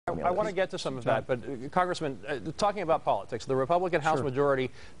stimulus. I want to get to some of that, but Congressman, talking about politics, the Republican House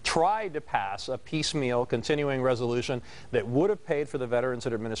majority tried to pass a piecemeal continuing resolution that would have paid for the Veterans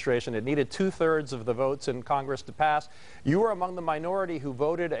Administration. It needed 2/3 of the votes in Congress to pass. You were among the minority who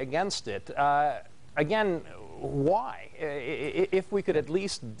voted against it. Again, why? If we could at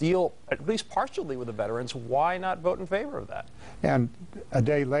least deal, at least partially, with the veterans, why not vote in favor of that? And a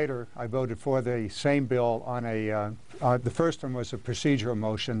day later, I voted for the same bill on a, the first one was a procedural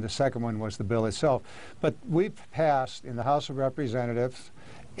motion, the second one was the bill itself. But we've passed in the House of Representatives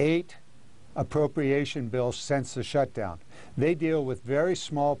 8 appropriation bills since the shutdown. They deal with very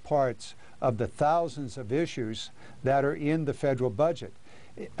small parts of the thousands of issues that are in the federal budget.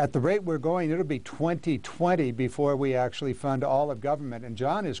 At the rate we're going, it'll be 2020 before we actually fund all of government. And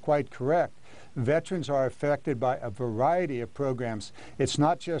John is quite correct. Veterans are affected by a variety of programs. It's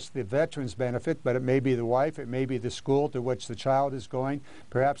not just the veterans benefit, but it may be the wife, it may be the school to which the child is going.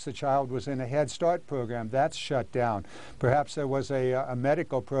 Perhaps the child was in a Head Start program. That's shut down. Perhaps there was a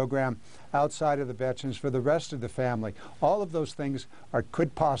medical program outside of the veterans for the rest of the family. All of those things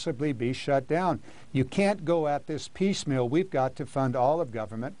could possibly be shut down. You can't go at this piecemeal. We've got to fund all of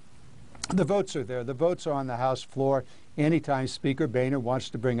government. The votes are there. The votes are on the House floor. Anytime Speaker Boehner wants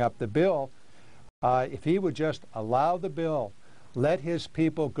to bring up the bill, if he would just allow the bill, let his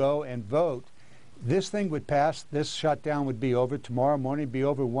people go and vote, this thing would pass, this shutdown would be over tomorrow morning, be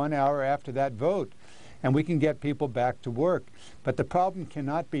over 1 hour after that vote, and we can get people back to work. But the problem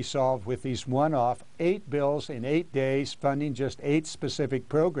cannot be solved with these one-off 8 bills in 8 days, funding just 8 specific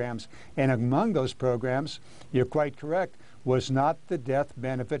programs. And among those programs, you're quite correct, was not the death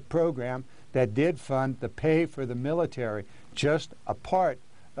benefit program that did fund the pay for the military, just a part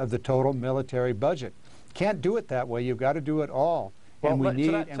of the total military budget. Can't do it that way. You've got to do it all. Well, and we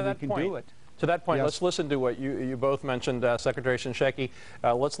need and we can do it. To that point, yes. Let's listen to what you both mentioned, Secretary Shinseki.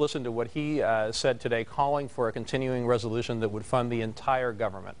 Let's listen to what he said today, calling for a continuing resolution that would fund the entire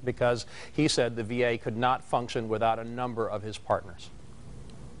government, because he said the VA could not function without a number of his partners.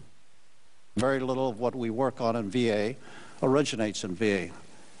 Very little of what we work on in VA originates in VA.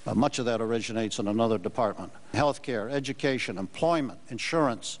 Much of that originates in another department. Healthcare, education, employment,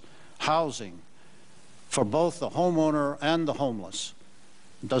 insurance, housing, for both the homeowner and the homeless,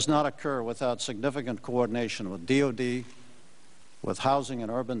 does not occur without significant coordination with DOD, with Housing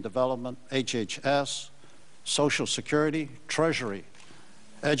and Urban Development, HHS, Social Security, Treasury,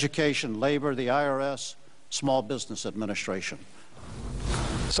 Education, Labor, the IRS, Small Business Administration.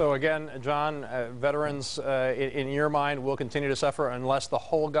 So again, John, veterans, in your mind, will continue to suffer unless the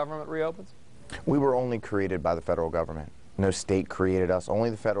whole government reopens? We were only created by the federal government. No state created us. Only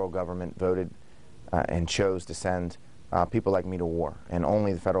the federal government voted and chose to send people like me to war, and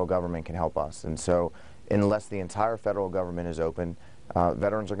only the federal government can help us. And so unless the entire federal government is open,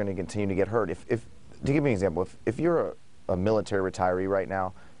 veterans are going to continue to get hurt. To give you an example, if you're a military retiree right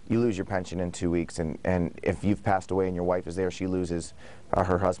now, you lose your pension in 2 weeks, and if you've passed away and your wife is there, she loses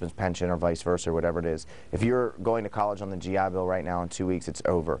her husband's pension, or vice versa, or whatever it is. If you're going to college on the GI Bill right now, in 2 weeks it's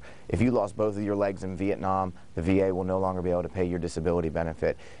over. If you lost both of your legs in Vietnam, the VA will no longer be able to pay your disability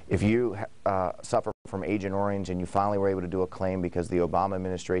benefit. If you suffer from Agent Orange and you finally were able to do a claim because the Obama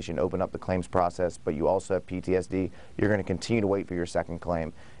administration opened up the claims process, but you also have PTSD, you're going to continue to wait for your second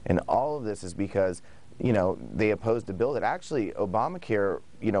claim. And all of this is because they opposed a bill that actually Obamacare,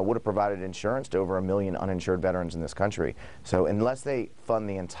 would have provided insurance to over 1 million uninsured veterans in this country. So unless they fund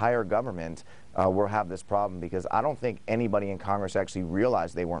the entire government, we'll have this problem, because I don't think anybody in Congress actually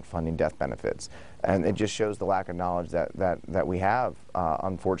realized they weren't funding death benefits. And it just shows the lack of knowledge that we have,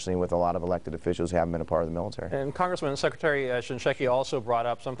 unfortunately, with a lot of elected officials who haven't been a part of the military. And Congressman, Secretary Shinseki also brought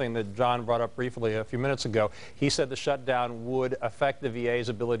up something that John brought up briefly a few minutes ago. He said the shutdown would affect the VA's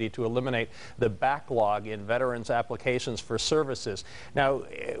ability to eliminate the backlog in veterans' applications for services. Now,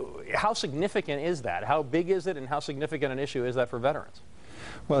 how significant is that? How big is it, and how significant an issue is that for veterans?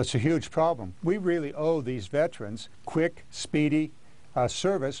 Well, it's a huge problem. We really owe these veterans quick, speedy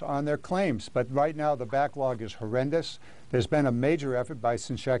service on their claims. But right now the backlog is horrendous. There's been a major effort by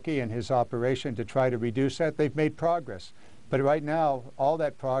Shinseki and his operation to try to reduce that. They've made progress. But right now, all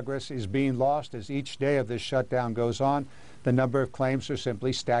that progress is being lost as each day of this shutdown goes on. The number of claims are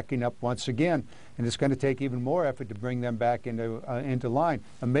simply stacking up once again, and it's going to take even more effort to bring them back into line.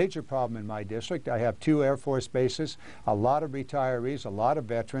 A major problem in my district, I have 2 Air Force bases, a lot of retirees, a lot of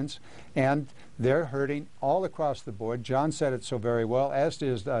veterans, and they're hurting all across the board. John said it so very well, as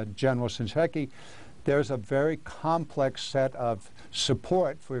does General Shinseki. There's a very complex set of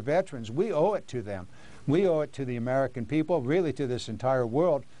support for veterans. We owe it to them. We owe it to the American people, really to this entire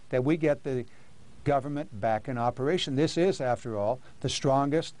world, that we get the government back in operation. This is, after all, the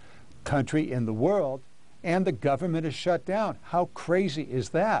strongest country in the world, and the government is shut down. How crazy is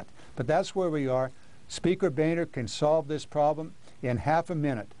that? But that's where we are. Speaker Boehner can solve this problem in half a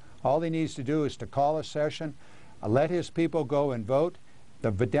minute. All he needs to do is to call a session, let his people go and vote.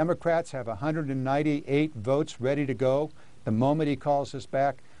 The Democrats have 198 votes ready to go. The moment he calls us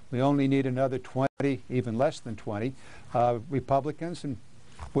back, we only need another 20, even less than 20, Republicans, and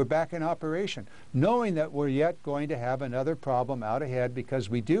we're back in operation, knowing that we're yet going to have another problem out ahead, because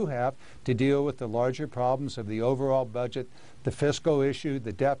we do have to deal with the larger problems of the overall budget, the fiscal issue,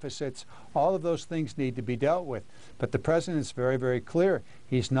 the deficits. All of those things need to be dealt with. But the president's very, very clear.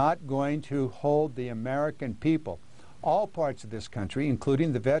 He's not going to hold the American people, all parts of this country,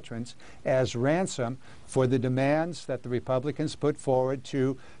 including the veterans, as ransom for the demands that the Republicans put forward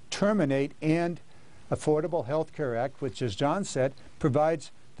to terminate and Affordable Health Care Act, which, as John said,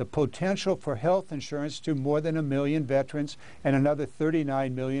 provides the potential for health insurance to more than 1 million veterans and another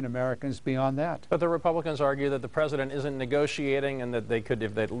 39 million Americans beyond that. But the Republicans argue that the president isn't negotiating, and that they could,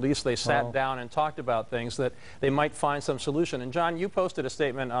 if at least they sat down and talked about things, that they might find some solution. And John, you posted a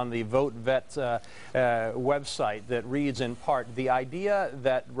statement on the Vote Vet website that reads in part, the idea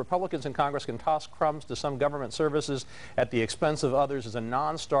that Republicans in Congress can toss crumbs to some government services at the expense of others is a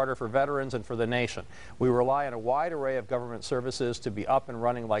non-starter for veterans and for the nation. We rely on a wide array of government services to be up and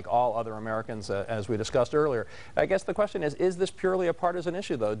running like all other Americans, as we discussed earlier. I guess the question is this purely a partisan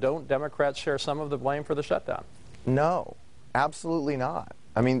issue, though? Don't Democrats share some of the blame for the shutdown? No, absolutely not.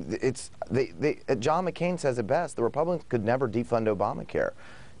 I mean, John McCain says it best. The Republicans could never defund Obamacare.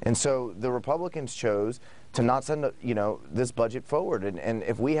 And so the Republicans chose to not send, this budget forward. And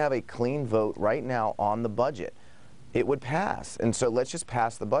if we have a clean vote right now on the budget, it would pass. And so let's just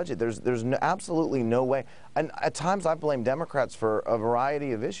pass the budget. There's absolutely no way. And at times I've blamed Democrats for a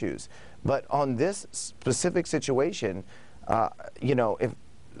variety of issues. But on this specific situation, if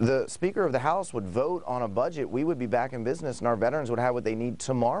the Speaker of the House would vote on a budget, we would be back in business and our veterans would have what they need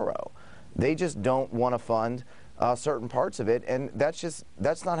tomorrow. They just don't want to fund certain parts of it, and that's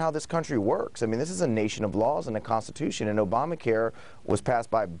not how this country works. I mean, this is a nation of laws and a constitution, and Obamacare was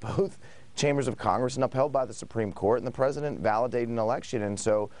passed by both chambers of Congress and upheld by the Supreme Court, and the president validated an election. And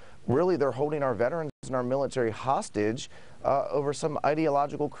so really they're holding our veterans and our military hostage over some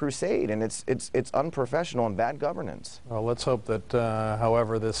ideological crusade, and it's unprofessional and bad governance. Well, let's hope that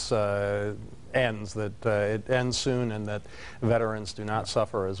however this ends, that it ends soon, and that veterans do not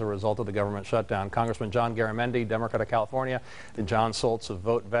suffer as a result of the government shutdown. Congressman John Garamendi, Democrat of California, and John Soltz of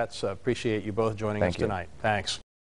Vote Vets, appreciate you both joining us tonight. Thanks.